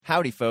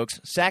Howdy, folks.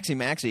 Saxy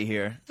Maxy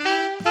here.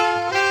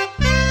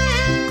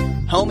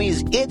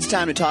 Homies, it's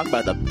time to talk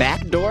about the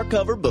Backdoor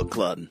Cover Book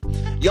Club.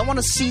 Y'all want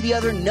to see the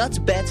other nuts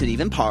bets and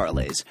even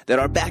parlays that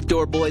our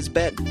Backdoor boys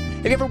bet?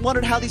 Have you ever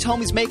wondered how these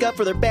homies make up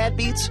for their bad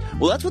beats?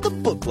 Well, that's what the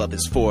book club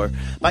is for.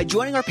 By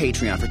joining our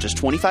Patreon for just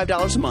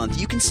 $25 a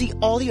month, you can see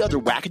all the other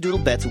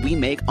wackadoodle bets we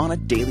make on a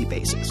daily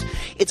basis.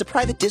 It's a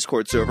private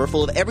Discord server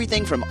full of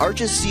everything from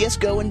Arch's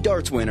CSGO and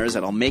darts winners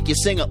that'll make you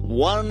sing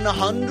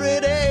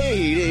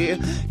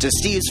 180 to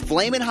Steve's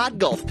flamin' hot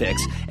golf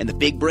picks and the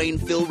big brain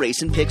Phil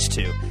racing picks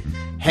too.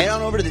 Head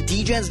on over to the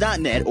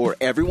dgens.net or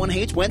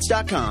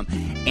everyonehateswentz.com,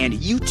 and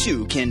you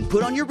too can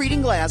put on your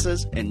reading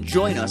glasses and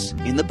join us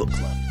in the book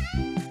club.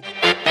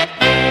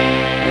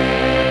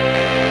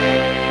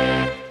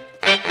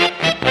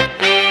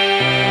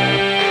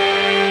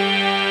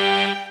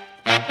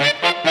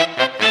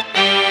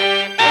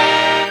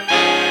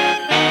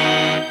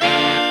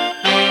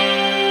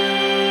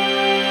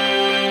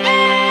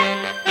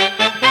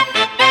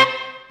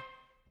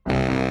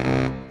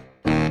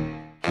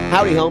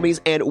 Howdy, homies,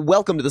 and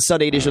welcome to the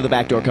Sunday edition of the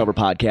Backdoor Cover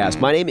Podcast.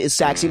 My name is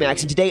Saxy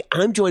Max, and today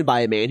I'm joined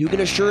by a man who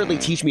can assuredly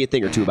teach me a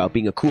thing or two about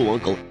being a cool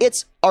uncle.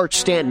 It's Arch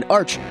Stanton.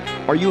 Arch,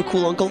 are you a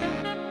cool uncle?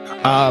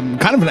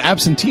 Kind of an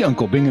absentee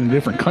uncle, being in a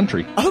different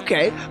country.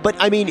 Okay, but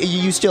I mean,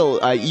 you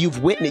still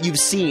you've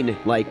seen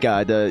like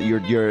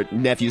your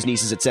nephews,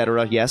 nieces,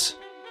 etc. Yes.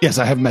 Yes,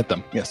 I have met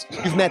them. Yes,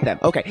 you've met them.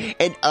 Okay,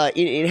 and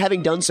in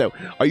having done so,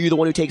 are you the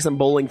one who takes them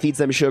bowling, feeds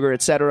them sugar,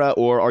 etc.,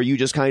 or are you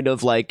just kind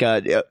of like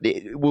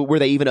were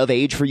they even of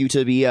age for you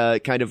to be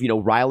kind of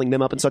riling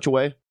them up in such a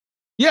way?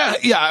 Yeah.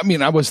 I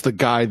mean, I was the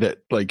guy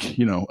that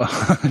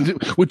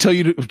would tell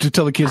you to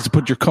tell the kids to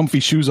put your comfy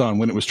shoes on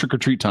when it was trick or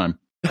treat time.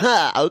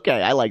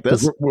 Okay, I like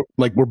this.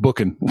 We're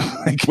booking.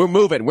 We're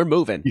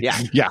moving.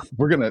 Yeah.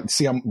 We're gonna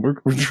see. We're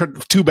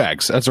 2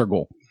 bags. That's our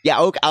goal.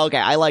 Yeah. Okay.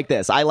 I like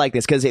this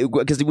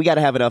because we got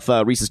to have enough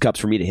Reese's cups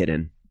for me to hit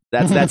in.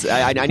 That's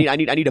I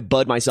need to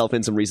bud myself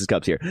in some Reese's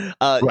cups here.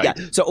 Right. Yeah.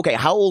 So okay,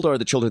 how old are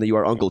the children that you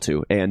are uncle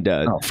to? And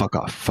fuck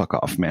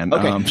off, man.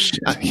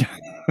 Okay.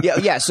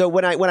 Yeah. So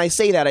when I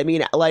say that, I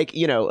mean like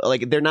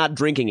they're not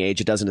drinking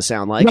age. It doesn't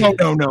sound like. No.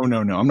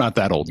 I'm not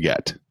that old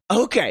yet.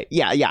 Okay.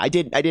 Yeah. I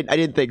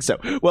didn't think so.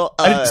 Well,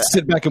 I didn't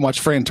sit back and watch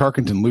Fran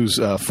Tarkenton lose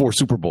 4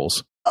 Super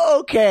Bowls.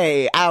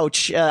 Okay.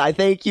 Ouch. I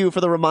thank you for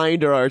the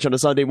reminder, Arch, on a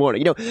Sunday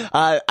morning.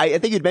 I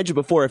think you'd mentioned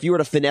before, if you were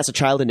to finesse a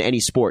child into any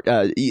sport,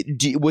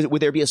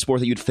 would there be a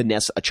sport that you'd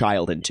finesse a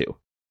child into?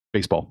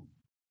 Baseball.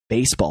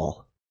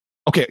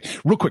 Okay.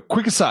 Real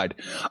quick aside.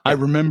 I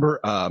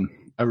remember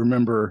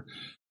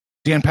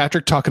Dan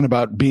Patrick talking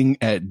about being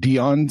at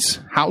Dion's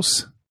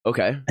house.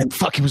 Okay. And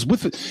he was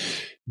with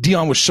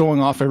Dion was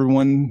showing off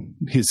everyone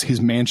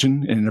his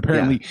mansion, and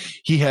apparently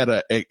he had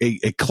a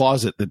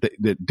closet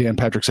that Dan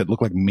Patrick said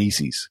looked like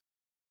Macy's.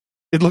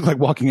 It looked like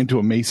walking into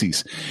a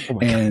Macy's.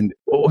 And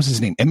what was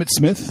his name? Emmett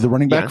Smith, the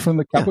running back from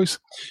the Cowboys.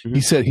 Yeah. Mm-hmm.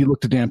 He said he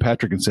looked at Dan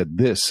Patrick and said,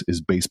 "This is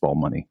baseball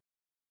money."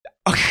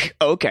 Okay.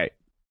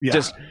 Yeah.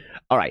 Just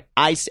all right.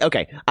 I do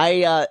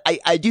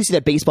see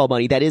that baseball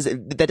money. That does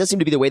seem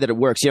to be the way that it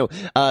works.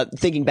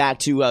 Thinking back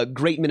to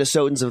great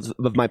Minnesotans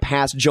of my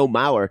past, Joe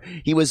Mauer.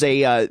 He was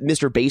a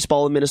Mr.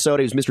 Baseball in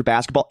Minnesota. He was Mr.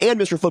 Basketball and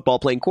Mr. Football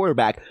playing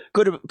quarterback.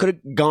 Could have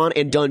gone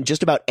and done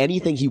just about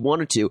anything he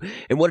wanted to.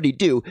 And what did he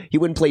do? He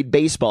went and played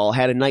baseball.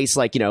 Had a nice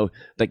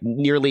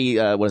nearly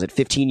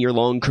 15-year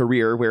long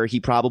career where he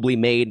probably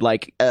made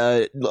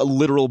a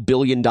literal $1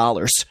 billion.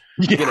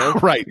 Yeah,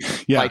 right.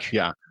 Yeah,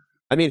 yeah.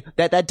 I mean,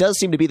 that does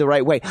seem to be the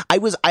right way.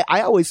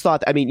 I always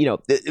thought,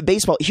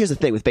 baseball, here's the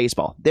thing with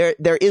baseball.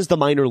 There is the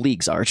minor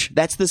leagues, Arch.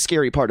 That's the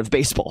scary part of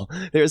baseball.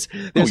 That's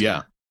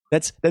the,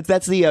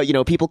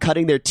 people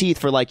cutting their teeth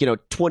for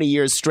 20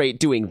 years straight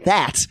doing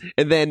that.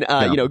 And then,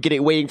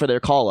 waiting for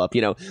their call up,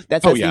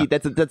 that's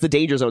the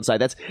danger zone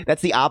side.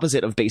 That's the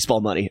opposite of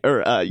baseball money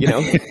I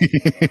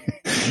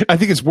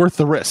think it's worth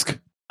the risk.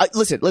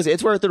 Listen,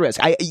 it's worth the risk.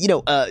 I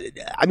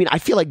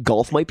feel like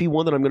golf might be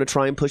one that I'm going to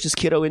try and push this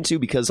kiddo into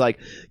because, I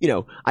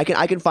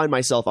can find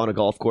myself on a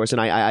golf course, and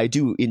I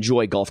do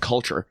enjoy golf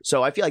culture.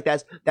 So I feel like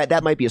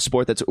that might be a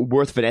sport that's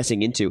worth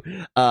finessing into.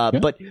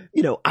 But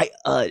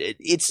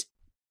it's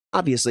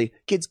obviously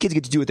kids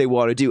get to do what they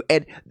want to do,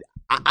 and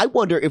I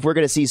wonder if we're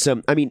going to see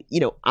some.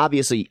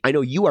 Obviously, I know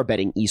you are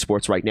betting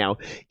esports right now.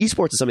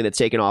 Esports is something that's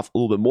taken off a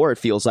little bit more, it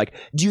feels like.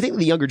 Do you think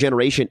the younger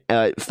generation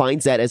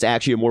finds that as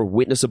actually a more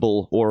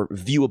witnessable or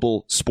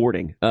viewable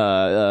sporting,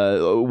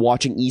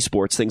 watching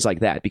esports, things like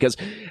that? Because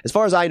as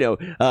far as I know,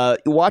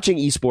 watching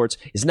esports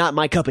is not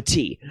my cup of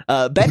tea.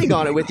 Betting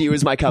on it with you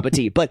is my cup of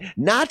tea, but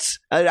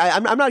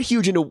I'm not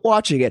huge into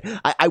watching it.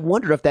 I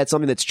wonder if that's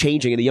something that's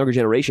changing, and the younger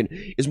generation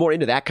is more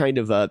into that kind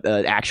of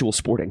actual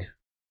sporting.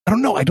 I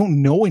don't know. I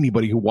don't know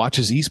anybody who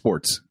watches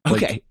esports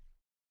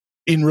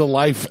in real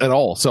life at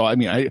all. So, I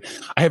mean, I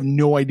have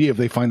no idea if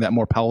they find that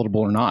more palatable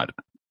or not.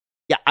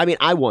 Yeah, I mean,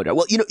 I wonder.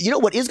 Well, you know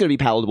what is going to be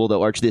palatable,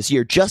 though, Arch, this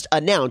year? Just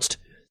announced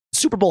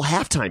Super Bowl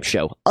halftime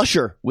show.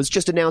 Usher was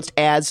just announced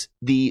as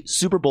the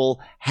Super Bowl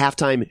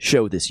halftime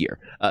show this year.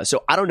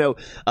 So I don't know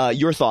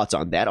your thoughts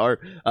on that. Our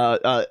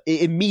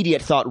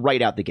immediate thought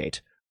right out the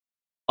gate.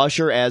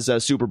 Usher as a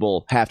Super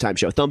Bowl halftime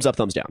show. Thumbs up,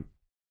 thumbs down.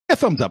 Yeah,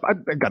 thumbs up. I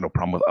got no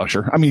problem with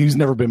Usher. I mean, he's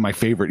never been my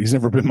favorite. He's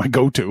never been my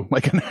go-to.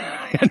 Like,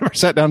 I never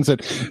sat down and said,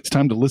 it's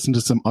time to listen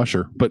to some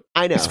Usher. But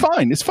I know. It's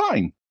fine. It's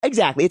fine.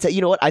 Exactly. It's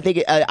you know what I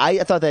think.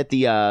 I thought that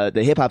the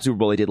hip hop Super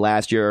Bowl they did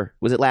last year,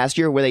 was it last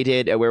year where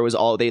it was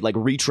all they like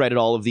retreaded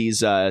all of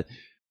these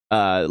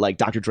like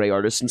Dr. Dre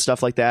artists and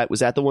stuff like that.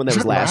 Was that the one that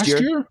was last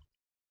year?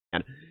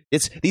 And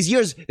it's these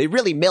years they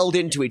really meld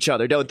into each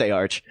other, don't they,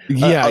 Arch?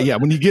 Yeah.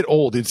 When you get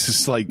old, it's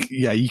just like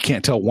you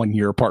can't tell one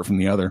year apart from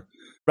the other.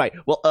 Right.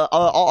 Well,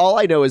 all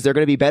I know is they're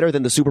going to be better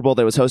than the Super Bowl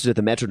that was hosted at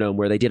the Metrodome,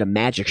 where they did a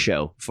magic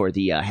show for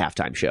the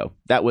halftime show.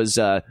 That was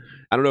I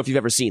don't know if you've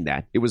ever seen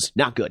that. It was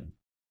not good.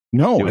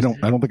 No, I don't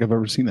think I've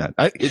ever seen that.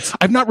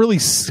 I've not really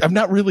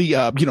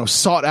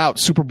sought out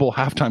Super Bowl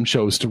halftime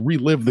shows to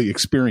relive the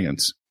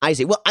experience. I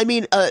see. Well, I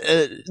mean,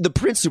 the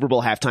Prince Super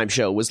Bowl halftime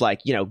show was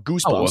like,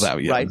 Goosebumps, oh, well,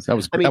 right? That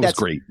was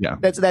great. Yeah,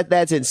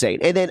 that's insane.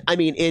 And then, I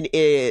mean,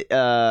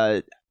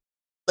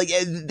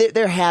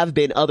 there have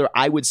been other,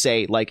 I would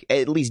say, like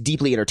at least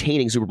deeply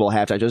entertaining Super Bowl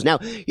halftime shows. Now,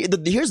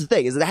 here's the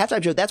thing: is the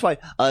halftime show. That's why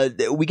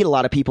we get a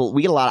lot of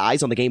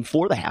eyes on the game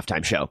for the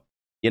halftime show.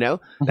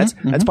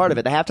 That's part of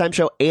it, the halftime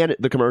show and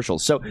the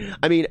commercials. So,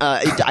 I mean,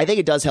 I think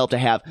it does help to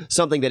have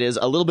something that is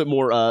a little bit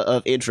more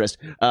of interest,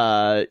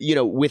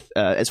 with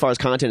as far as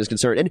content is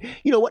concerned. And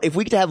you know what? If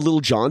we get to have Lil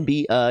Jon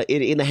be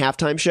in the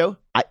halftime show,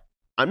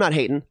 I'm not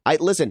hating.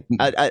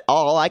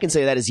 All I can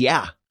say to that is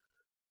yeah.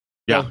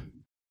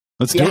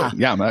 Let's do it.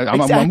 Yeah,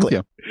 I'm with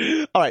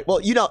you. All right. Well,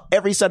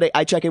 every Sunday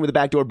I check in with the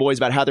Backdoor Boys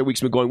about how their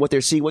week's been going, what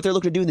they're seeing, what they're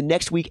looking to do in the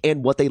next week,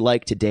 and what they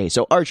like today.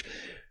 So, Arch,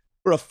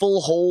 we're a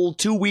full whole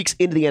 2 weeks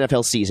into the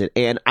NFL season,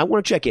 and I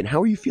want to check in.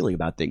 How are you feeling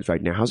about things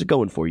right now? How's it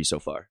going for you so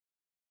far?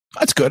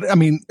 That's good. I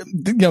mean,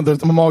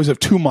 I'm always of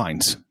two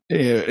minds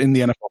in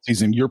the NFL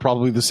season. You're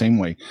probably the same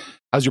way.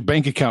 How's your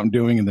bank account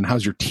doing, and then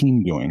how's your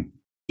team doing?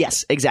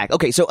 Yes, exactly.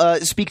 Okay, so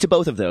speak to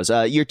both of those.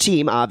 Your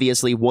team,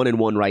 obviously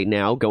 1-1 right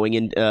now, going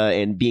in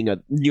and being a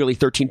nearly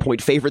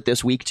 13-point favorite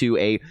this week to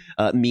a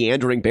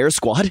meandering Bears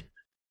squad.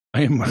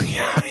 I am,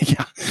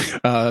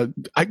 yeah.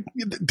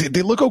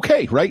 They look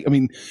okay, right? I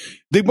mean,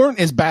 they weren't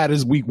as bad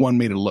as week one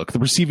made it look. The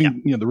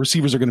receiving, the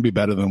receivers are going to be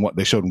better than what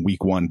they showed in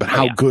week one. But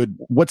how good?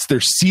 What's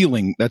their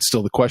ceiling? That's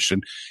still the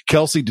question.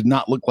 Kelsey did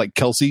not look like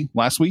Kelsey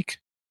last week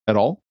at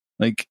all.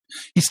 Like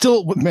he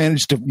still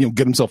managed to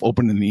get himself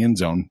open in the end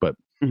zone, but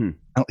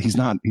he's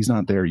not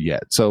there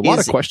yet. So a lot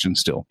of questions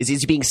still. Is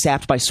he being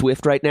sapped by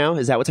Swift right now?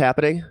 Is that what's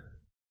happening?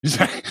 Is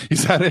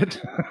that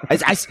it?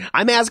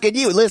 I'm asking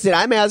you. Listen,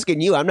 I'm asking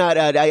you. I'm not.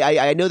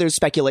 I know there's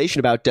speculation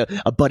about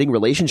a budding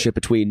relationship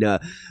between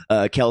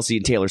Kelsey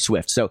and Taylor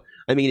Swift. So,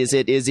 I mean, is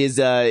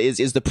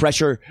the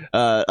pressure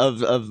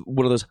of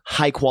one of those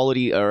high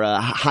quality or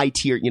high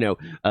tier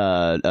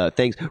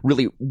things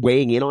really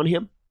weighing in on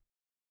him?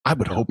 I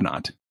would hope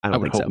not. I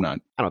would hope not.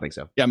 I don't think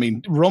so. Yeah, I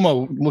mean,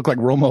 Romo looked like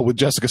Romo with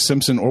Jessica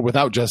Simpson or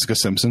without Jessica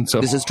Simpson.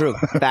 So this is true.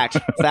 Fact.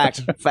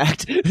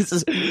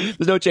 There's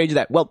no change to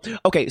that. Well,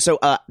 okay, so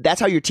that's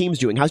how your team's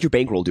doing. How's your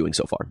bankroll doing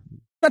so far?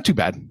 Not too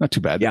bad.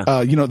 Yeah.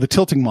 The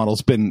tilting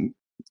model's been,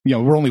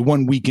 we're only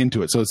 1 week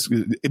into it, so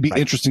it'd be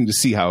interesting to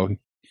see how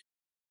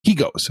he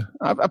goes.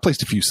 I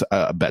placed a few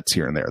bets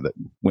here and there that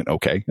went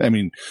okay. I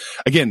mean,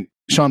 again,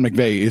 Sean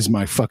McVay is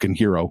my fucking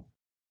hero.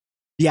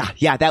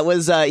 Yeah, that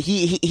was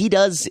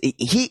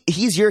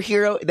he's your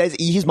hero.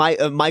 He's my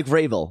Mike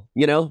Vrabel,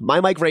 my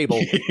Mike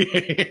Vrabel.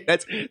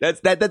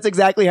 That's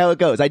exactly how it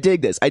goes. I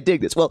dig this.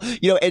 Well,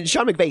 and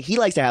Sean McVay, he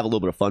likes to have a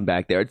little bit of fun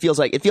back there. It feels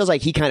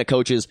like he kind of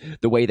coaches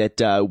the way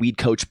that we'd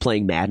coach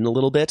playing Madden a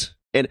little bit.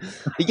 And,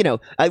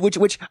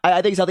 which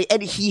I think is healthy.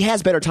 And he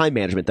has better time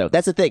management, though.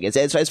 That's the thing.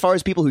 As far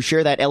as people who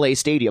share that LA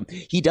stadium,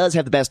 he does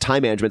have the best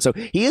time management. So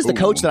he is the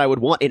coach that I would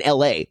want in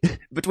LA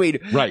between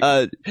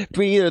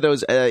either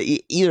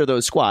of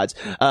those squads.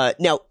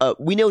 Now,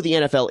 we know the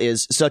NFL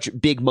is such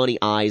big money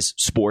eyes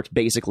sport,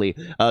 basically.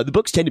 The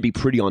books tend to be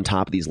pretty on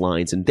top of these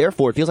lines, and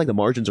therefore it feels like the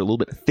margins are a little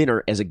bit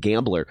thinner as a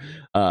gambler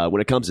when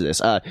it comes to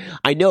this.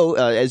 I know,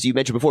 as you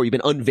mentioned before, you've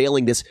been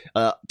unveiling this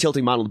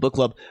tilting model in the book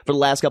club for the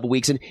last couple of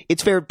weeks, and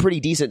it's fared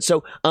pretty decent.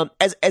 So,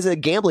 as a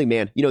gambling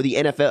man, the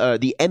NFL,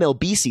 the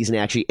MLB season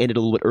actually ended a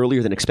little bit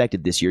earlier than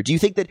expected this year. Do you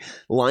think that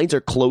lines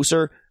are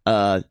closer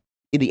in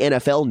the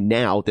NFL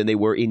now than they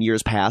were in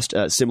years past,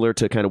 similar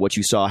to kind of what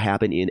you saw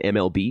happen in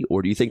MLB,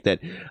 or do you think that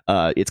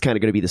it's kind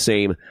of going to be the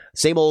same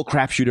old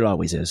crapshoot it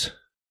always is?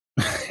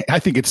 I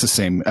think it's the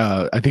same.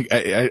 I think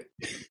the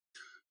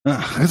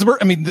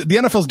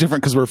NFL is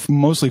different because we're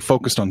mostly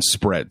focused on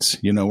spreads.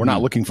 We're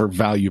not looking for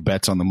value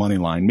bets on the money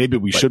line. Maybe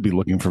we should be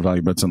looking for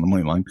value bets on the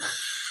money line.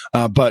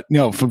 But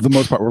for the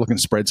most part, we're looking at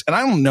spreads. And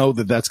I don't know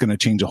that that's going to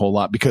change a whole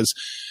lot because,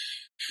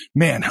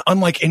 man,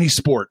 unlike any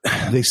sport,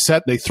 they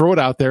throw it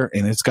out there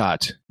and it's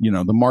got,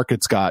 the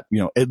market's got,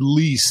 at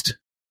least,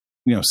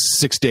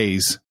 6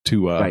 days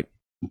to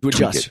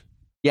adjust.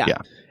 Yeah.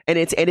 And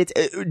it's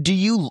do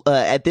you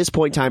at this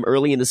point in time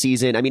early in the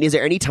season, I mean, is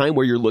there any time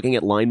where you're looking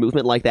at line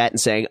movement like that and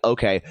saying,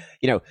 okay,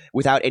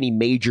 without any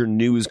major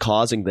news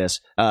causing this,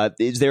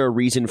 is there a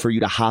reason for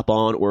you to hop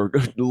on or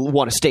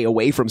want to stay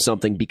away from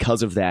something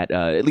because of that,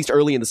 at least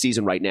early in the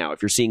season right now,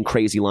 if you're seeing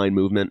crazy line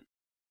movement?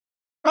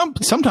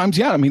 Sometimes,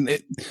 yeah. I mean,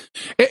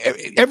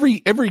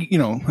 every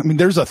I mean,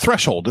 there's a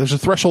threshold. There's a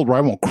threshold where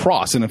I won't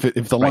cross, and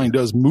if the line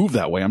does move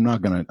that way, I'm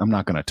not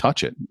gonna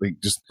touch it. Like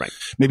just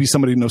maybe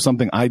somebody knows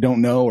something I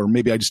don't know, or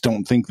maybe I just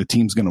don't think the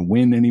team's gonna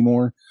win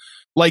anymore.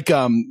 Like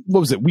what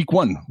was it? Week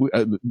 1,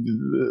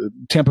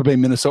 Tampa Bay,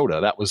 Minnesota.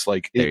 That was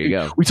like there you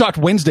go. We talked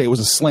Wednesday. It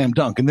was a slam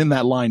dunk, and then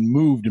that line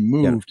moved and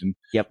moved, and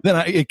then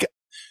I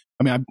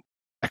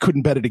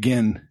couldn't bet it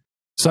again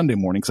Sunday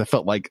morning because I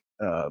felt like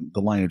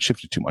the line had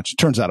shifted too much. It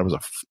turns out I was a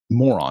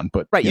moron,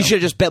 but you should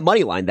have just bet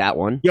money line that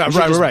one. Yeah,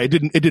 right.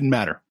 It didn't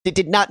matter. It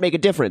did not make a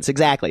difference.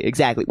 Exactly.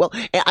 Well,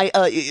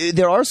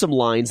 there are some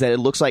lines that it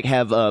looks like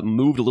have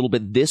moved a little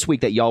bit this week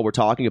that y'all were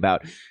talking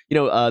about.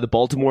 The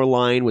Baltimore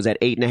line was at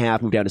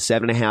 8.5, moved down to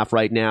 7.5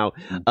 right now.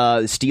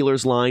 The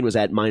Steelers line was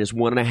at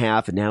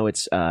 -1.5, and now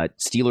it's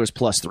Steelers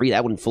 +3.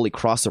 That wouldn't fully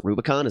cross the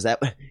Rubicon. Is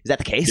that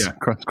the case? Yeah,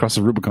 cross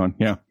the Rubicon.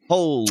 Yeah.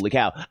 Holy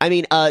cow! I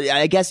mean,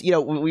 I guess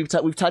we've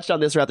touched on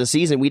this throughout the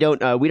season. We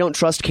don't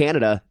trust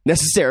Canada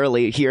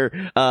necessarily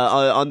here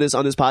on this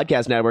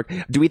podcast network.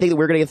 Do we think that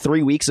we're going to get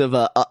 3 weeks of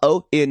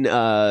in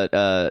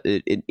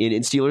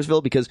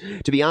Steelersville? Because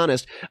to be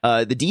honest,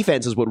 the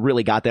defense is what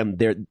really got them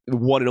their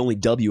one and only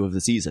W of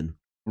the season.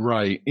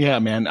 Right? Yeah,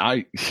 man.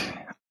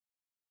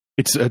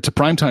 It's a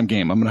primetime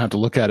game. I'm going to have to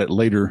look at it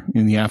later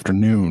in the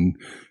afternoon.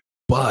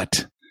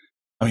 But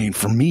I mean,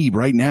 for me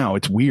right now,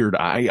 it's weird.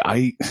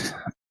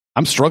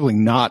 I'm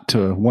struggling not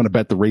to want to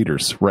bet the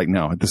Raiders right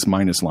now at this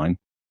minus line.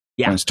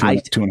 Yeah,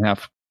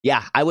 -2.5.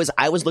 Yeah, I was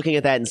looking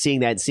at that and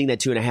seeing that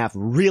 2.5,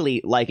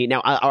 really liking.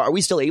 Now, are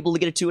we still able to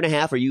get a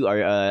 2.5? Or you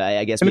are?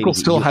 I guess Pinnacle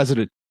still has it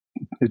at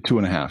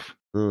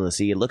 2.5.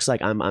 See, it looks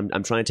like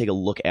I'm trying to take a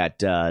look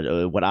at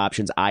what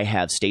options I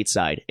have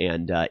stateside,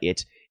 and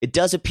it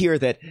does appear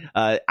that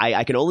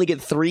I can only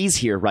get threes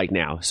here right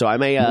now. So I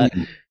may.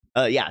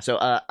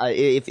 So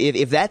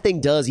if that thing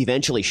does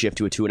eventually shift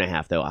to a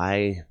 2.5, though,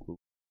 I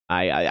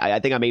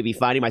think I may be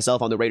finding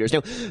myself on the Raiders. Now,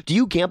 do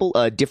you gamble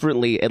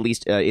differently, at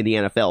least in the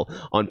NFL,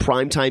 on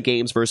primetime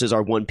games versus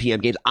our 1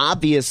 p.m. games?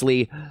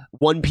 Obviously,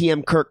 1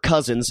 p.m. Kirk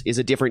Cousins is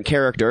a different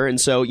character, and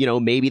so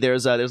maybe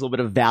there's a little bit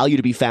of value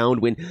to be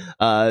found when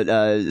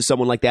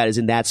someone like that is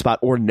in that spot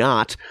or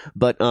not.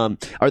 But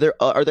are there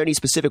any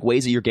specific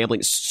ways that you're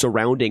gambling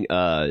surrounding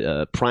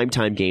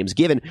primetime games?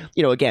 Given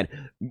again,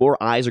 more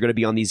eyes are going to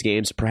be on these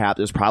games. Perhaps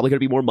there's probably going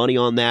to be more money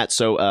on that,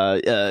 so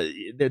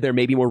there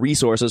may be more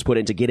resources put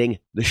into getting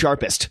the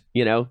sharpest,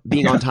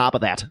 being on top of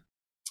that.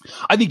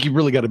 I think you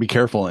really got to be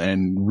careful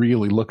and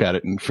really look at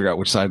it and figure out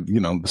which side,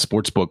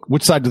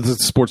 which side does the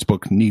sports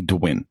book need to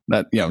win?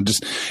 That,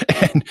 just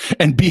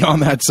and be on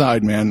that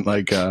side, man.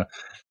 Like, I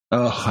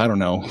don't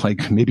know.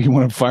 Like maybe you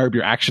want to fire up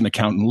your action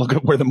account and look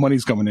at where the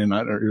money's coming in,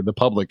 or the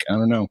public. I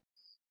don't know.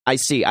 I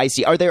see.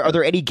 Are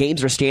there any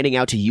games that are standing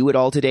out to you at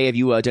all today? Have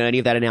you done any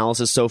of that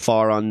analysis so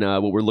far on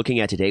what we're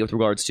looking at today with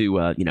regards to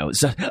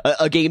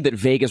a game that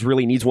Vegas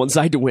really needs one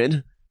side to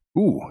win?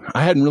 Ooh,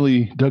 I hadn't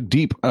really dug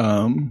deep.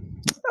 I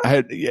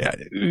have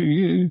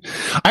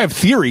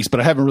theories, but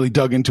I haven't really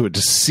dug into it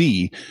to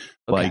see.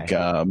 Okay.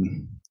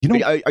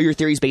 Are your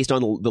theories based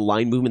on the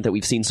line movement that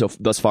we've seen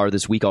thus far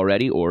this week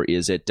already, or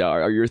is it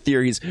are your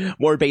theories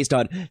more based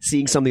on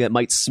seeing something that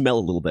might smell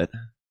a little bit?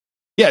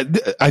 Yeah,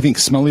 I think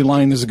smelly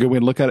line is a good way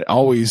to look at it.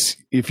 Always,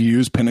 if you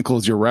use Pinnacle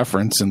as your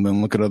reference, and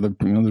then look at other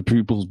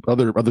people's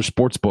other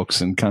sports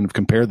books and kind of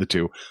compare the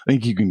two, I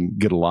think you can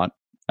get a lot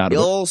out of it.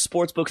 The old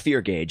sportsbook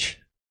fear gauge.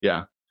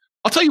 Yeah.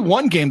 I'll tell you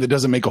one game that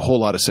doesn't make a whole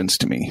lot of sense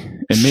to me.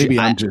 And maybe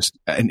I'm just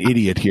an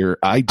idiot here.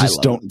 I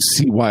just don't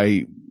see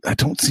why.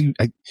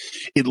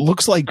 It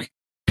looks like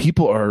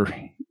people are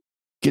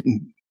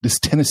getting this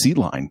Tennessee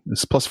line.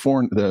 This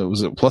 +4.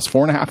 Was it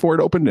 +4.5 where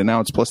it opened, and now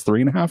it's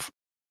 +3.5?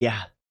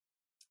 Yeah.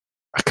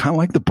 I kind of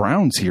like the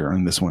Browns here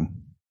on this one.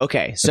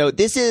 Okay, so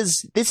this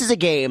is a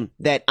game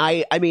that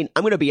I mean,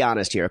 I'm going to be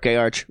honest here, okay,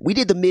 Arch? We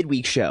did the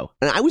midweek show,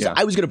 and I was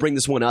going to bring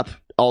this one up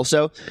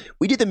also.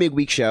 We did the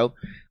midweek show.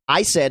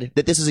 I said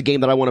that this is a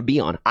game that I want to be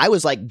on. I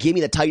was like, give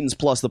me the Titans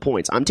plus the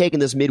points. I'm taking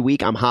this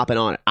midweek. I'm hopping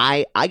on it.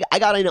 I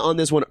got in on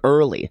this one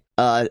early,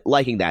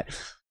 liking that.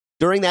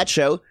 During that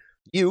show,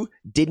 you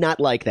did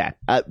not like that.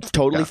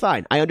 Totally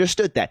fine. I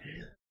understood that.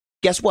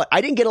 Guess what?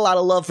 I didn't get a lot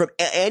of love from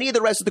any of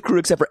the rest of the crew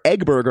except for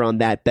Eggburger on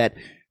that bet.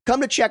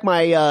 Come to check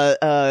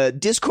my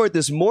Discord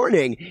this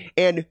morning,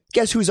 and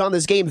guess who's on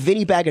this game?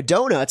 Vinny Bag of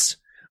Donuts.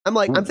 I'm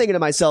thinking to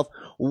myself,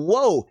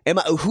 whoa,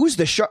 who's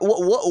the shark?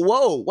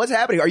 Whoa, what's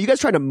happening? Are you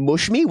guys trying to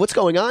mush me? What's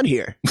going on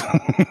here?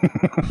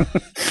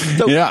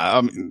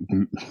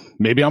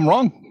 Maybe I'm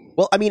wrong.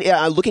 Well, I mean,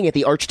 looking at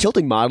the arch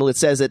tilting model, it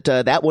says that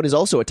that one is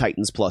also a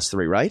Titans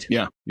 +3, right?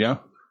 Yeah.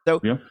 So,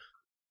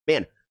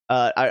 man,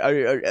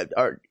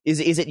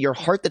 is it your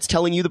heart that's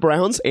telling you the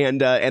Browns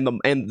and the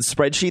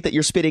spreadsheet that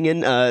you're spitting in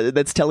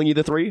that's telling you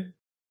the 3?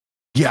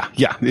 Yeah,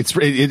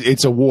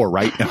 it's a war,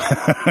 right?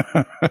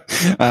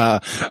 I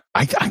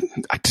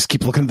just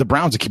keep looking at the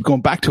Browns. I keep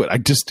going back to it.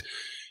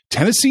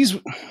 Tennessee's.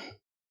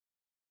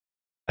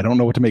 I don't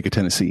know what to make of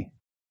Tennessee.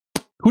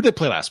 Who did they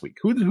play last week?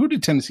 Who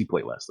did Tennessee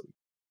play last week?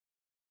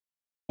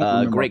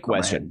 Great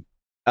question.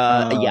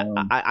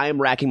 I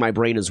am racking my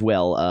brain as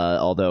well.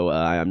 Although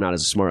I'm not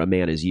as smart a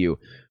man as you.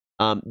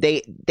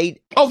 They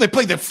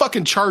played the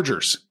fucking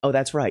Chargers. Oh,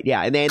 that's right.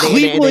 Yeah, and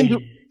Cleveland.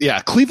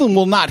 Cleveland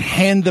will not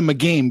hand them a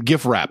game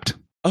gift wrapped.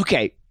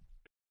 Okay.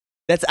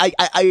 That's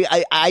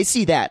I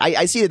see that.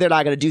 I see that they're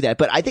not going to do that,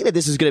 but I think that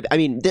this is going to. I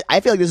mean, I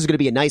feel like this is going to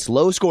be a nice,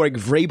 low-scoring,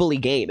 Vrabel-y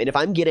game. And if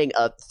I'm getting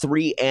a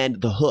 3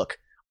 and the hook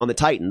on the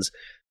Titans,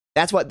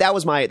 that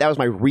was my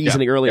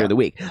reasoning earlier in the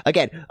week.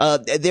 Again,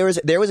 there was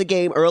a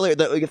game earlier,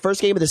 the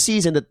first game of the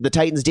season that the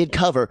Titans did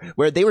cover,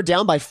 where they were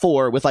down by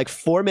 4 with like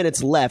 4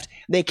 minutes left.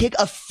 And they kick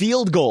a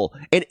field goal,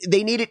 and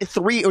they needed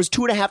 3. It was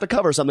 2.5 to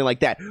cover, something like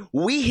that.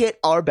 We hit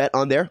our bet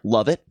on there.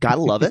 Love it, gotta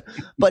love it.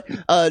 But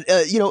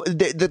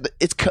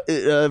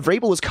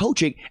Vrabel was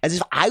coaching as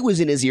if I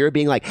was in his ear,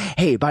 being like,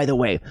 "Hey, by the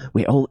way,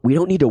 we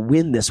don't need to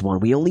win this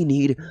one. We only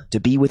need to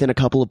be within a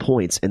couple of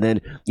points, and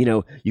then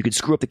you could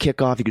screw up the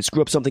kickoff, you could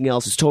screw up something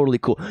else. It's totally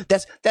cool."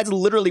 That's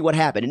literally what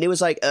happened. And it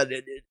was like,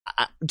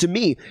 to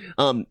me,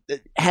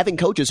 having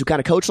coaches who kind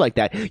of coach like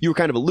that, you were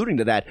kind of alluding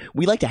to that.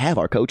 We like to have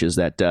our coaches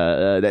that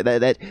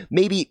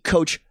maybe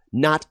coach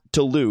not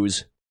to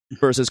lose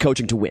versus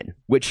coaching to win,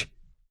 which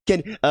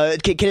can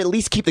at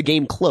least keep the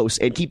game close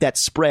and keep that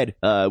spread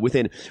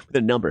within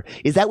a number.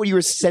 Is that what you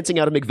were sensing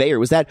out of McVay, or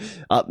was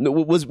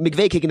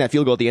McVay kicking that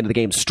field goal at the end of the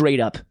game straight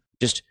up?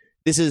 Just,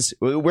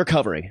 we're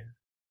covering.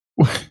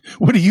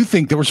 What do you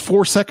think? There was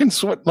 4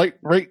 seconds,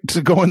 right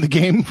to go in the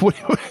game. What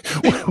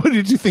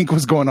did you think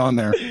was going on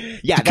there?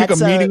 Yeah, to kick a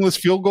meaningless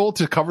field goal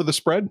to cover the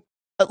spread.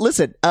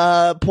 Listen,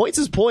 points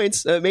is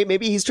points.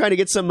 Maybe he's trying to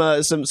get some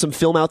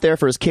film out there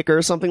for his kicker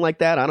or something like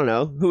that. I don't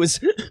know.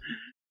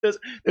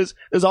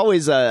 There's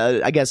always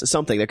I guess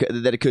something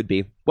that it could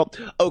be. Well,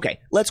 okay,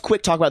 let's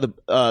quick talk about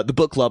the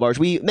book club. Arch,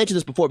 we mentioned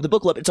this before, but the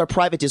book club, it's our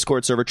private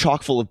Discord server,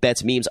 chock full of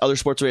bets, memes, other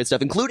sports related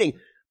stuff, including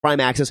prime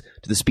access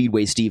to the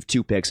Speedway Steve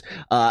 2 picks.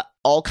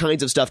 All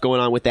kinds of stuff going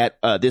on with that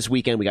this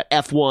weekend. We got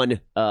F1,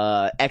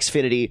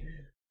 Xfinity,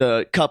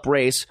 the Cup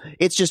race.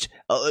 It's just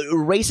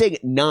racing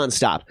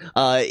nonstop.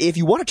 If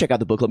you want to check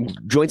out the book club,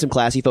 join some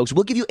classy folks.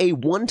 We'll give you a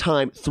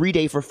one-time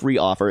 3-day for free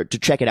offer to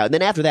check it out. And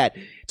then after that,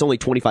 it's only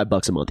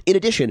 $25 a month. In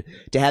addition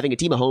to having a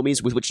team of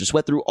homies with which to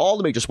sweat through all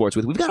the major sports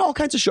with, we've got all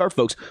kinds of sharp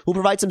folks who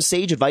provide some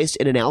sage advice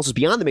and analysis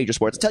beyond the major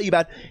sports and tell you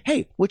about,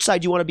 hey, which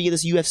side do you want to be in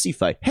this UFC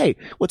fight? Hey,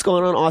 what's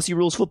going on in Aussie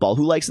rules football?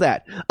 Who likes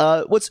that?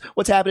 What's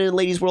happening in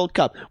Ladies World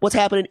Cup? What's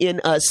happening in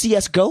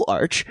CSGO,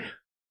 Arch?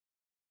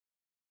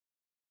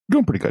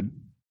 Doing pretty good.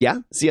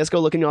 Yeah?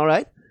 CSGO looking all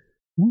right?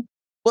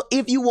 Well,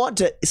 if you want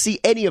to see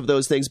any of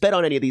those things, bet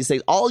on any of these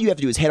things, all you have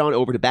to do is head on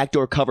over to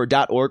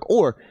backdoorcover.org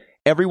or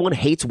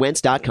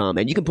everyonehateswentz.com,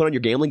 and you can put on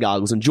your gambling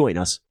goggles and join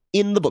us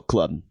in the book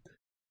club.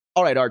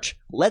 All right, Arch,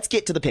 let's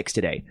get to the picks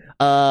today.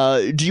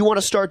 Do you want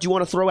to start? Do you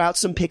want to throw out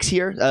some picks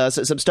here?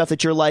 Some stuff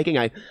that you're liking?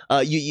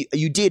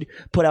 You did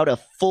put out a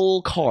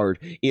full card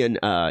in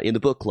the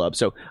book club,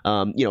 so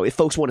if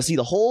folks want to see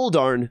the whole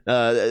darn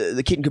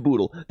the kit and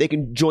caboodle, they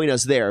can join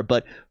us there.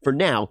 But for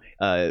now,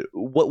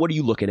 what are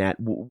you looking at?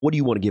 What do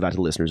you want to give out to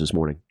the listeners this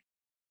morning?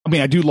 I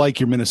mean, I do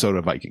like your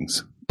Minnesota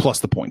Vikings plus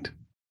the point.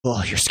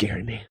 Oh, you're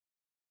scaring me.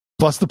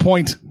 Plus the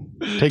point.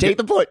 Take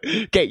the point.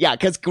 Okay, yeah,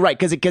 because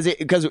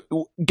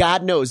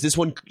God knows this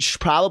one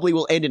probably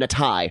will end in a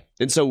tie,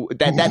 and so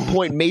that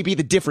point may be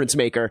the difference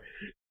maker.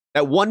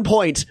 At 1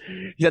 point,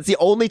 that's the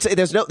only.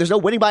 There's no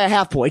winning by a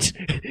half point.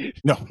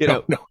 No.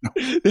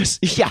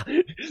 Yeah.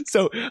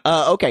 So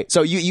okay.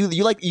 So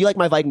you like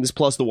my Vikings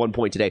plus the 1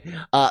 point today.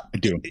 I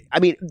do.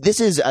 I mean, this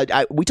is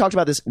we talked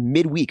about this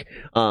midweek.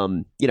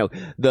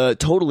 The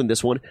total in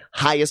this one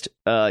highest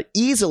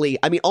easily.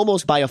 I mean,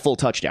 almost by a full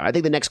touchdown. I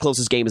think the next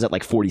closest game is at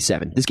like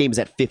 47. This game is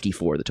at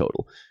 54. The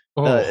total.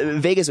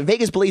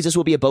 Vegas believes this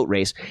will be a boat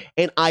race,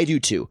 and I do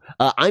too.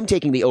 I'm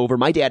taking the over.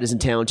 My dad is in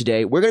town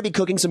today. We're going to be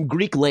cooking some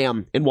Greek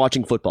lamb and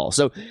watching football.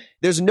 So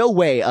there's no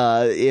way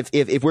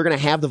if we're going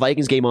to have the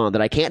Vikings game on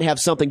that I can't have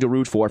something to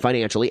root for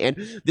financially, and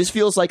this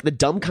feels like the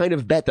dumb kind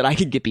of bet that I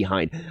can get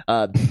behind.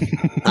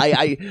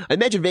 I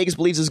imagine Vegas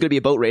believes this is going to be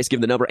a boat race,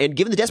 given the number, and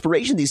given the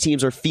desperation these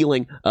teams are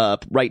feeling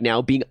right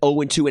now, being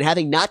 0-2 and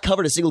having not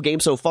covered a single game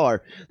so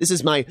far. This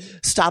is my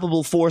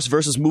stoppable force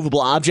versus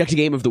movable object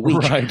game of the week.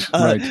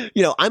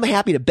 Right. I'm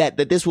happy to bet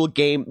that this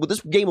game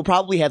will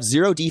probably have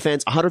 0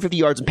 defense, 150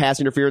 yards and pass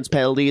interference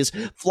penalties,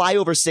 fly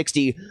over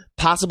 60,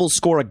 possible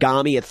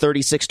scoreagami at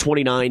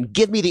 36-29.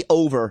 Give me the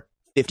over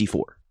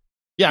 54.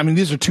 Yeah, I mean,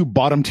 these are 2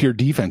 bottom tier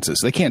defenses.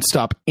 They can't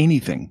stop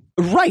anything.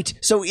 Right.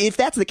 So if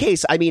that's the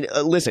case, I mean,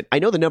 listen, I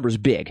know the number's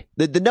big.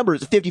 The number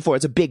is 54.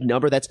 It's a big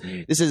number. This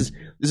is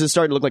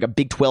starting to look like a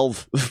Big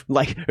 12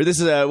 or this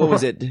is what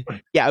was it?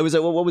 Yeah, it was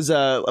what was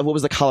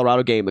the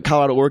Colorado game? The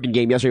Colorado Oregon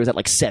game yesterday was at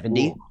like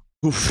 70.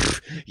 Oof.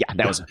 Yeah,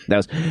 that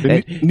was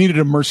They needed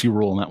a mercy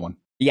rule on that one.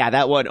 Yeah,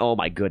 that one. Oh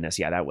my goodness.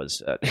 Yeah, that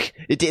was.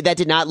 That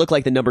did not look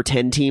like the number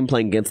 10 team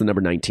playing against the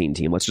number 19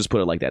 team. Let's just put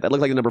it like that. That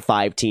looked like the number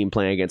 5 team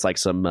playing against like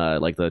some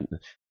like the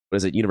what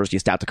is it, University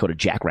of South Dakota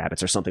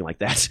Jackrabbits or something like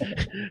that.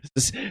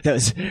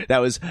 that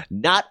was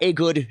not a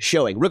good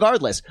showing.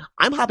 Regardless,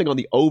 I'm hopping on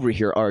the over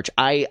here, Arch.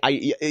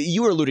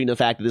 You were alluding to the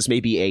fact that this may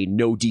be a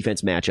no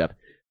defense matchup.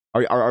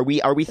 Are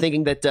we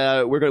thinking that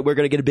we're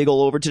gonna get a big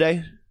ole over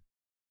today?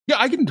 Yeah,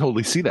 I can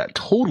totally see that.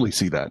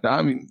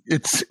 I mean,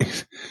 it's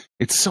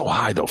so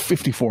high though,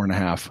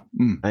 54.5.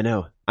 I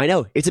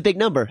know. It's a big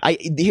number.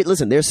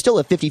 Listen, there's still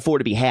a 54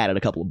 to be had at a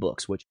couple of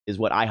books, which is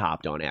what I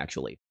hopped on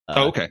actually.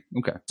 Okay.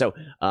 So,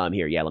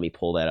 here, yeah, let me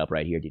pull that up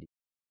right here.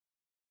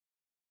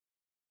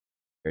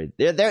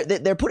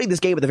 They're putting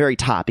this game at the very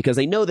top because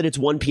they know that it's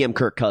 1 p.m.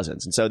 Kirk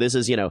Cousins, and so this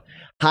is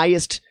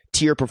highest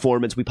tier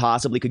performance we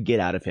possibly could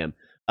get out of him.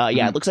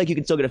 It looks like you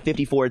can still get a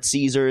 54 at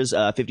Caesars,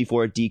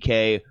 54 at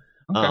DK.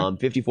 Okay.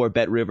 54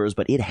 Bet Rivers,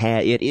 but it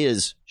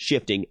is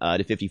shifting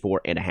to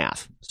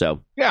 54.5.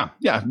 So yeah,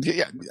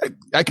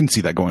 I can see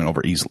that going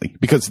over easily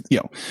because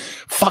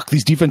fuck,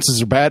 these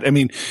defenses are bad. I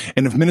mean,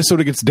 and if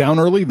Minnesota gets down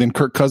early, then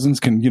Kirk Cousins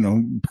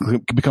can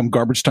become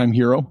garbage time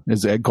hero,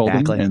 as Ed called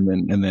him,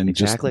 and then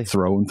just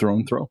throw and throw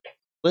and throw.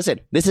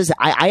 Listen, this is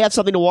I have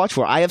something to watch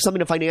for. I have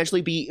something to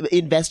financially be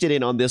invested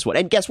in on this one.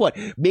 And guess what?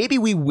 Maybe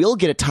we will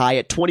get a tie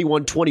at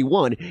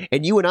 21-21,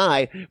 and you and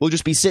I will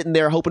just be sitting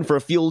there hoping for a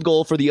field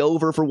goal for the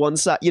over for one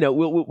side.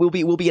 We'll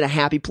be in a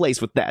happy place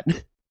with that.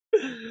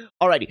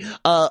 Alrighty,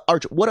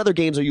 Arch, what other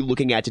games are you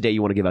looking at today?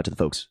 You want to give out to the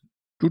folks?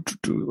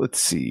 Let's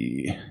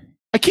see.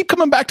 I keep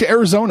coming back to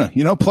Arizona.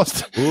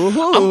 Plus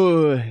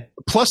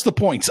the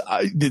points.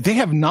 They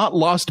have not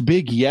lost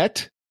big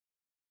yet.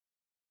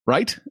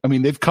 Right? I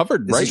mean, they've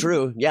covered, right? This is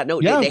true. Yeah,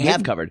 they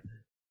have covered.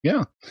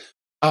 Yeah.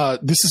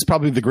 This is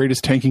probably the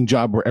greatest tanking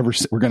job we're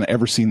going to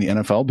ever see in the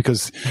NFL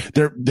because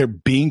they're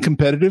being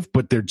competitive,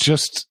 but they're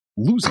just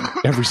losing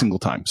every single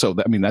time. So,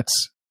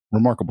 that's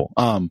remarkable.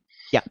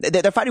 Yeah,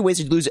 they're finding ways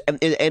to lose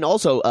and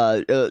also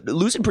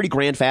lose in pretty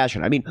grand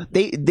fashion. I mean,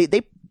 they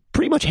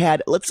pretty much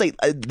had, let's say,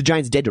 the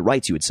Giants dead to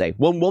rights, you would say.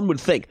 One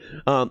would think,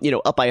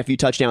 up by a few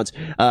touchdowns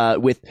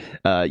with,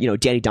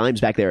 Danny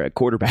Dimes back there at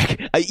quarterback.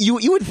 You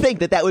would think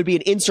that would be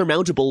an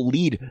insurmountable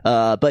lead,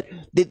 but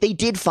they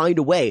did find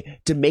a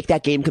way to make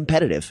that game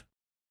competitive.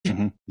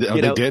 Mm-hmm.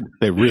 They did.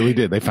 They really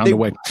did. They found a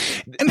way.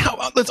 And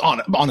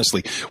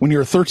honestly, when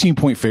you're a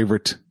 13-point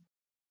favorite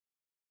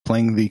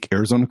playing the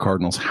Arizona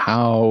Cardinals,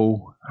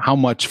 how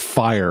much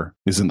fire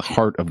is in the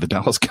heart of the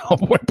Dallas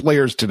Cowboy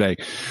players today?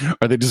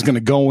 Are they just going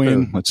to go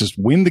in? Let's just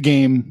win the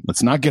game.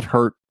 Let's not get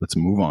hurt. Let's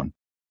move on.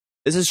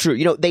 This is true.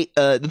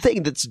 The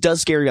thing that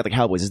does scare me about the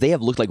Cowboys is they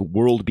have looked like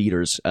world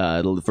beaters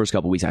the first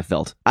couple of weeks. I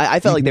felt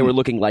like they were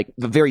looking like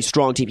a very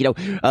strong team.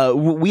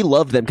 We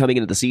loved them coming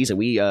into the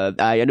season.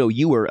 I know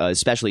you were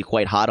especially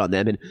quite hot on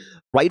them, and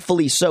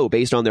rightfully so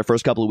based on their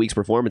first couple of weeks'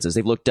 performances.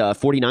 They've looked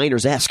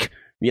 49ers-esque.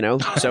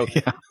 So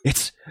yeah.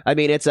 It's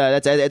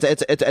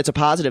a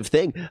positive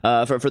thing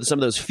for some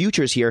of those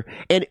futures here.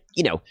 And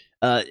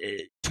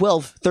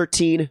 12,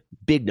 13,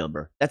 big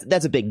number.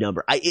 That's a big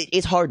number.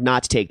 It's hard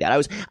not to take that. I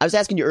was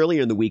asking you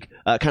earlier in the week,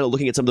 kind of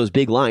looking at some of those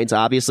big lines.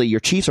 Obviously, your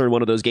Chiefs are in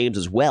one of those games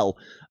as well.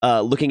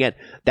 Looking at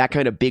that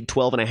kind of big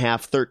 12.5,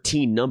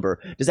 13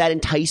 number. Does that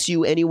entice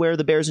you anywhere?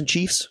 The Bears and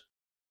Chiefs?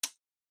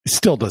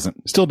 Still doesn't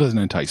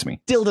entice me.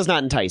 Still does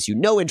not entice you.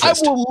 No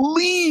interest. I will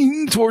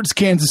lean towards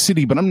Kansas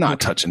City, but I'm not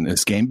touching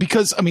this game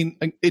because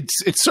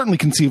it's certainly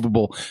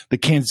conceivable that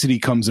Kansas City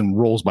comes and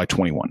rolls by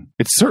 21.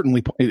 It's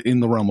certainly in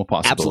the realm of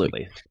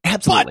possibility.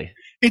 Absolutely.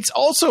 But it's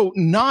also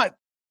not.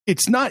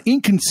 It's not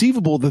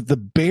inconceivable that the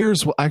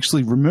Bears will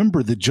actually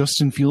remember that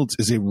Justin Fields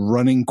is a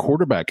running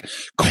quarterback.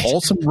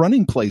 Call some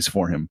running plays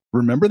for him.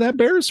 Remember that,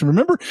 Bears?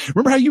 Remember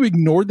how you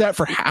ignored that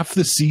for half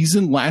the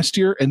season last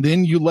year, and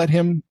then you let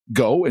him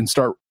go and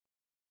start,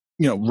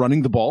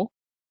 running the ball,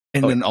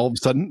 and then all of a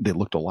sudden they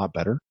looked a lot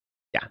better.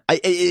 Yeah,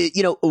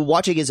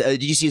 watching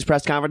did you see his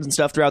press conference and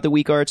stuff throughout the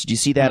week, Arch? Did you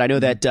see that? I know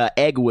that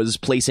Egg was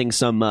placing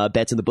some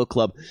bets in the book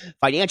club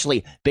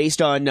financially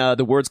based on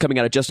the words coming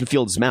out of Justin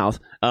Fields' mouth.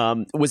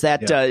 Was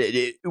that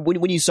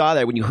when you saw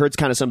that, when you heard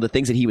kind of some of the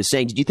things that he was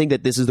saying, did you think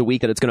that this is the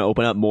week that it's going to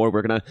open up more?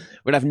 We're gonna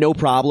have no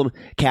problem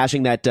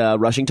cashing that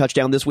rushing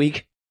touchdown this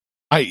week?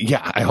 I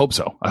hope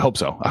so. I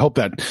hope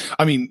that.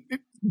 I mean,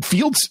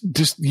 Fields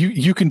just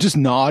you can just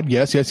nod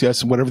yes,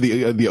 whatever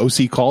the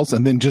OC calls,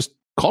 and then just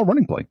call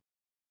running play.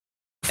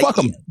 Fuck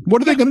them.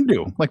 What are they going to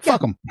do?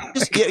 Fuck them.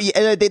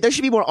 There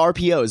should be more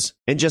RPOs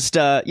and just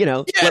let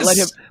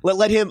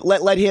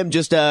him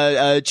just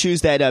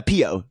choose that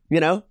PO.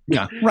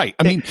 Yeah, right.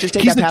 I mean, just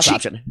take that pass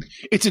option.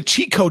 It's a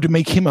cheat code to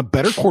make him a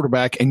better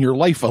quarterback and your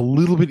life a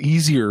little bit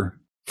easier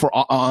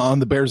on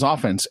the Bears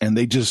offense, and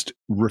they just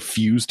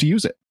refuse to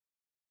use it.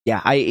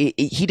 Yeah,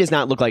 he does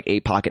not look like a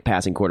pocket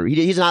passing quarterback.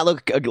 He does not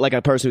look like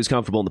a person who's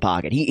comfortable in the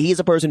pocket. He's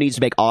a person who needs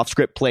to make off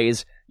script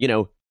plays.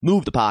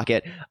 Move the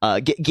pocket,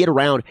 get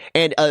around,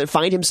 and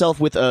find himself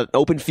with an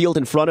open field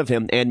in front of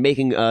him, and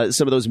making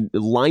some of those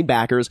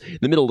linebackers in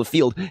the middle of the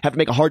field have to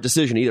make a hard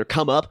decision, either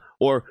come up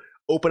or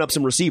open up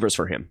some receivers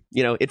for him.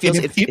 It feels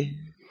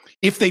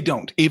if they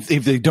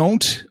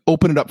don't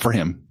open it up for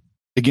him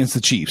against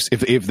the Chiefs,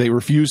 if they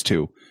refuse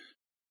to,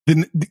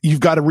 then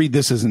you've got to read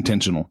this as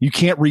intentional. You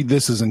can't read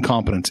this as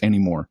incompetence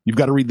anymore. You've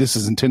got to read this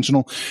as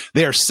intentional.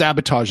 They are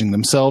sabotaging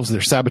themselves.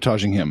 They're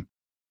sabotaging him.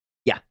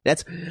 Yeah,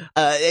 that's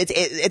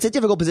it's a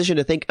difficult position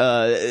to think.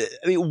 I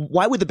mean,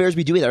 why would the Bears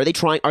be doing that?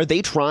 Are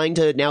they trying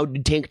to now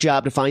tank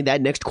job to find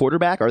that next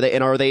quarterback? Are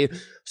they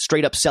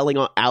straight up selling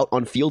out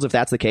on Fields if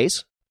that's the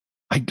case?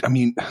 I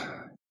mean,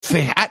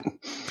 they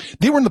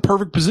were in the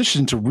perfect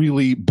position to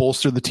really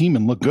bolster the team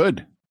and look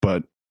good,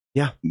 but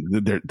yeah,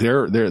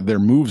 their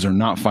moves are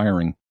not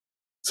firing.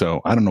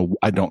 So I don't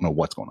know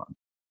what's going on.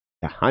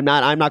 Yeah, I'm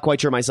not quite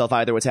sure myself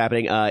either what's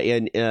happening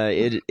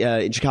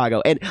in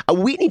Chicago, and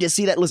we need to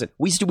see that. Listen,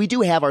 we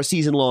do have our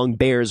season long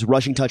Bears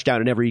rushing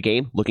touchdown in every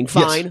game, looking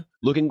fine, yes.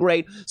 Looking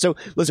great. So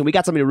listen, we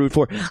got something to root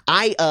for.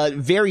 I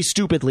very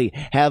stupidly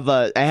have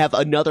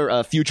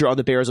another future on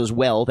the Bears as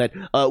well. That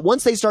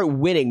once they start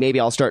winning, maybe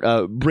I'll start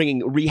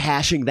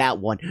rehashing that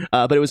one.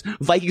 But it was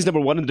Vikings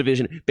number 1 in the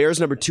division, Bears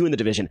number 2 in the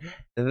division.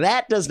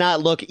 That does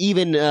not look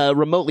even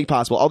remotely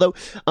possible. Although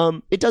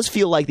it does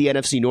feel like the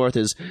NFC North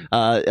is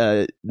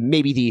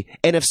maybe the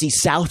NFC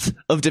South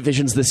of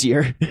divisions this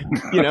year.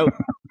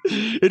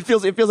 It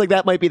feels like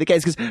that might be the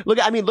case because look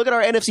at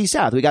our NFC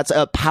South. We got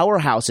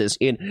powerhouses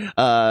in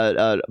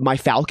my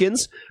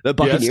Falcons, the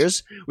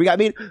Buccaneers. Yes. We got.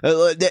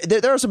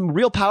 There are some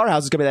real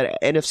powerhouses coming out of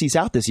NFC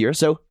South this year.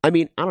 So I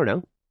don't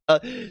know.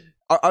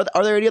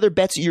 Are there any other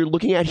bets you're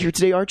looking at here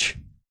today, Arch?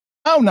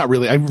 Oh, not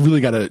really. I really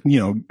got to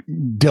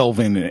delve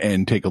in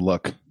and take a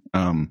look.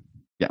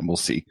 Yeah, we'll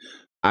see.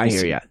 I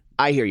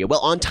hear you. Well,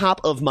 on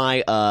top of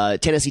my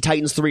Tennessee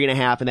Titans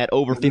 3.5 and that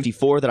over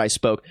 54 that I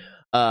spoke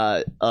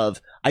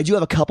of, I do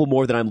have a couple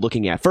more that I'm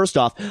looking at. First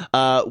off,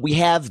 we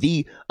have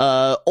the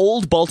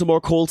old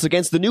Baltimore Colts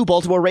against the new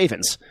Baltimore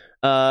Ravens.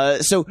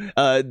 So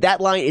that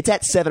line, it's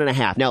at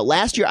 7.5. Now,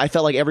 last year, I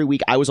felt like every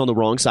week I was on the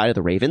wrong side of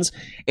the Ravens,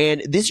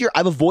 and this year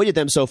I've avoided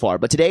them so far,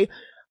 but today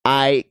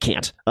I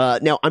can't.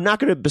 Now, I'm not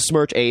going to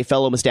besmirch a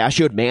fellow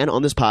mustachioed man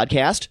on this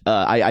podcast.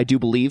 I do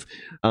believe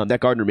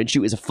that Gardner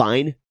Minshew is a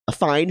fine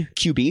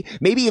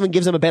QB, maybe even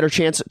gives him a better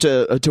chance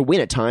to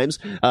win at times,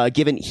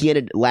 given he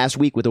ended last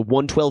week with a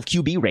 112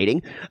 QB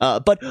rating.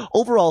 But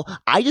overall,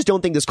 I just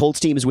don't think this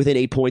Colts team is within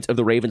 8 points of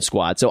the Ravens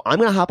squad. So I'm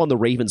going to hop on the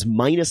Ravens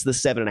minus the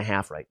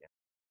 7.5 right now.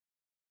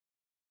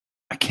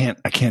 I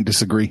can't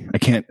disagree. I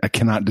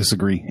cannot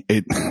disagree.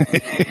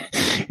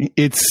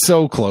 It's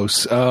so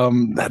close.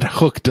 That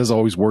hook does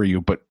always worry you,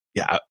 but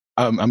yeah,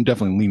 I'm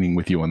definitely leaning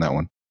with you on that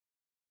one.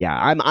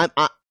 Yeah,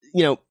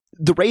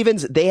 the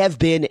Ravens, they have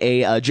been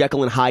a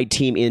Jekyll and Hyde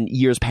team in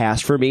years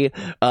past for me,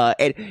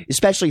 and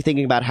especially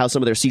thinking about how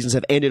some of their seasons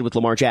have ended with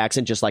Lamar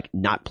Jackson just like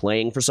not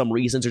playing for some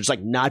reasons or just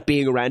like not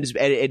being around,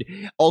 and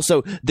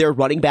also their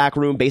running back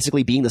room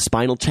basically being the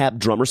Spinal Tap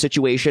drummer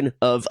situation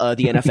of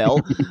the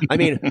NFL.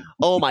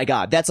 Oh my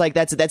God, that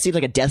seems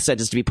like a death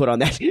sentence to be put on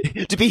that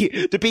to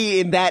be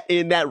in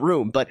that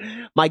room. But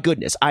my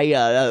goodness,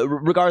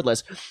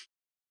 regardless.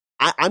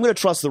 I'm going to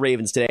trust the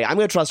Ravens today. I'm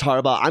going to trust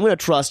Harbaugh. I'm going to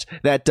trust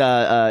that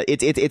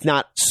it's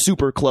not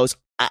super close.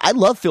 I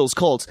love Phil's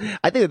Colts.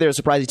 I think that they're a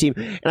surprising team.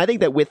 And I think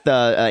that with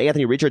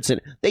Anthony Richardson,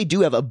 they do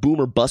have a boom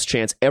or bust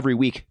chance every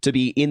week to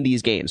be in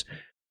these games.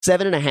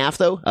 7.5,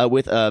 though,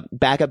 with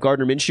backup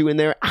Gardner Minshew in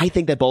there, I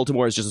think that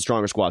Baltimore is just a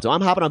stronger squad. So I'm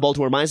hopping on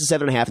Baltimore minus the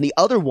 7.5. And the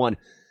other one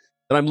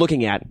that I'm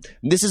looking at,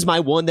 this is my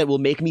one that will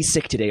make me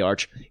sick today,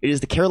 Arch. It is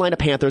the Carolina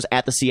Panthers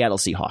at the Seattle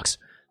Seahawks.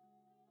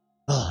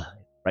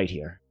 Right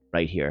here.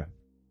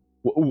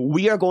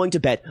 We are going to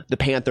bet the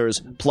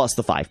Panthers plus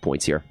the 5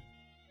 points here.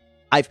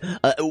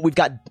 We've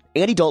got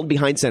Andy Dalton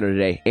behind center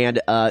today, and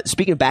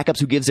speaking of backups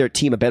who gives their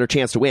team a better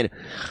chance to win,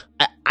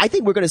 I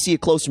think we're going to see a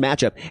close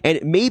matchup, and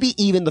maybe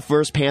even the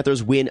first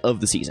Panthers win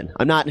of the season.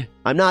 I'm not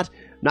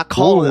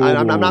calling.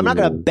 I'm not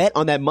going to bet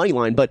on that money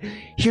line, but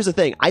here's the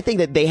thing. I think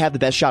that they have the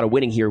best shot of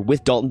winning here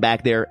with Dalton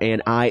back there,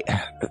 and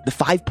the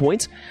 5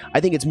 points,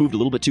 I think it's moved a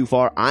little bit too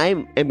far.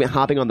 I'm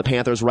hopping on the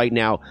Panthers right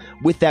now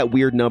with that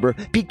weird number.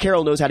 Pete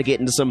Carroll knows how to get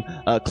into some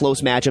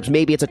close matchups.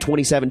 Maybe it's a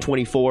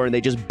 27-24 and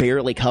they just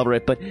barely cover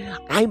it, but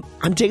I'm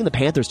taking the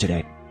Panthers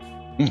today.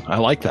 I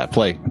like that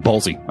play.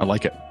 Ballsy. I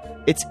like it.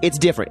 It's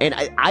different, and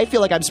I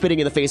feel like I'm spitting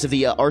in the face of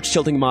the Arch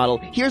tilting model.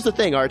 Here's the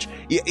thing, Arch.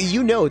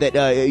 You know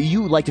that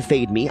you like to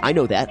fade me. I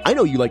know that. I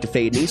know you like to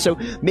fade me. So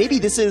maybe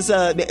this is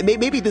a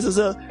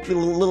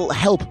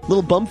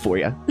little bump for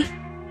you.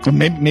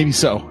 Maybe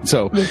so.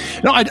 So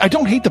no, I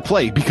don't hate the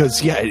play because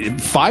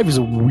 5 is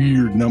a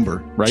weird number,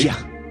 right? Yeah.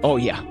 Oh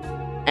yeah.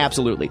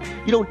 Absolutely.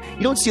 You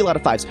don't see a lot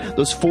of 5s.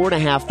 Those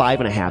 4.5,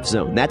 5.5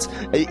 zone.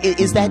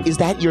 Is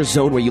that your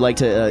zone where you like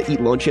to eat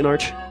lunch in,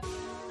 Arch?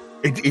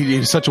 It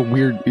is such a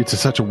weird. It's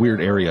such a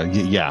weird area.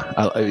 Yeah.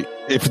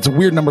 If it's a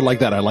weird number like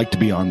that, I like to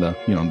be on the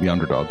the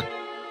underdog.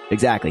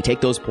 Exactly.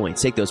 Take those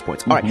points.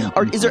 All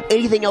right. Is there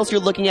anything else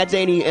you're looking at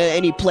today?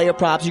 Any player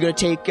props? You're going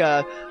to take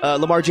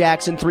Lamar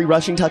Jackson 3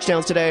 rushing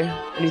touchdowns today?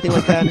 Anything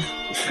like that?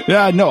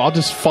 Yeah. No. I'll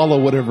just follow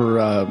whatever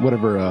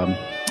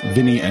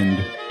Vinny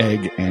and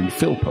Egg and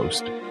Phil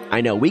post. I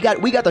know. We got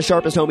the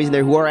sharpest homies in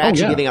there who are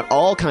actually yeah. giving out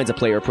all kinds of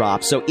player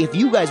props. So if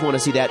you guys want to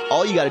see that,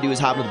 all you got to do is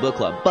hop into the book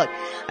club. But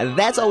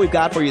that's all we've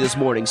got for you this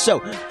morning. So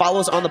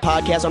follow us on the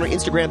podcast on our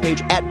Instagram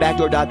page at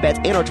backdoor.bets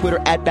and our Twitter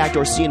at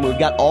backdoorcn. We've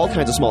got all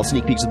kinds of small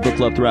sneak peeks of the book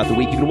club throughout the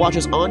week. You can watch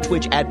us on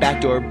Twitch at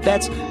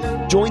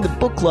backdoorbets. Join the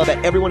book club at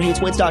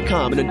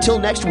everyonehateswentz.com. And until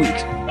next week,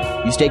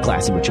 you stay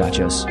classy,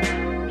 muchachos.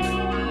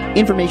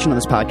 Information on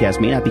this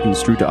podcast may not be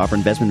construed to offer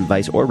investment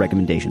advice or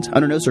recommendations.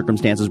 Under no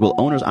circumstances will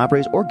owners,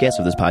 operators, or guests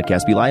of this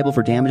podcast be liable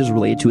for damages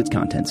related to its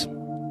contents.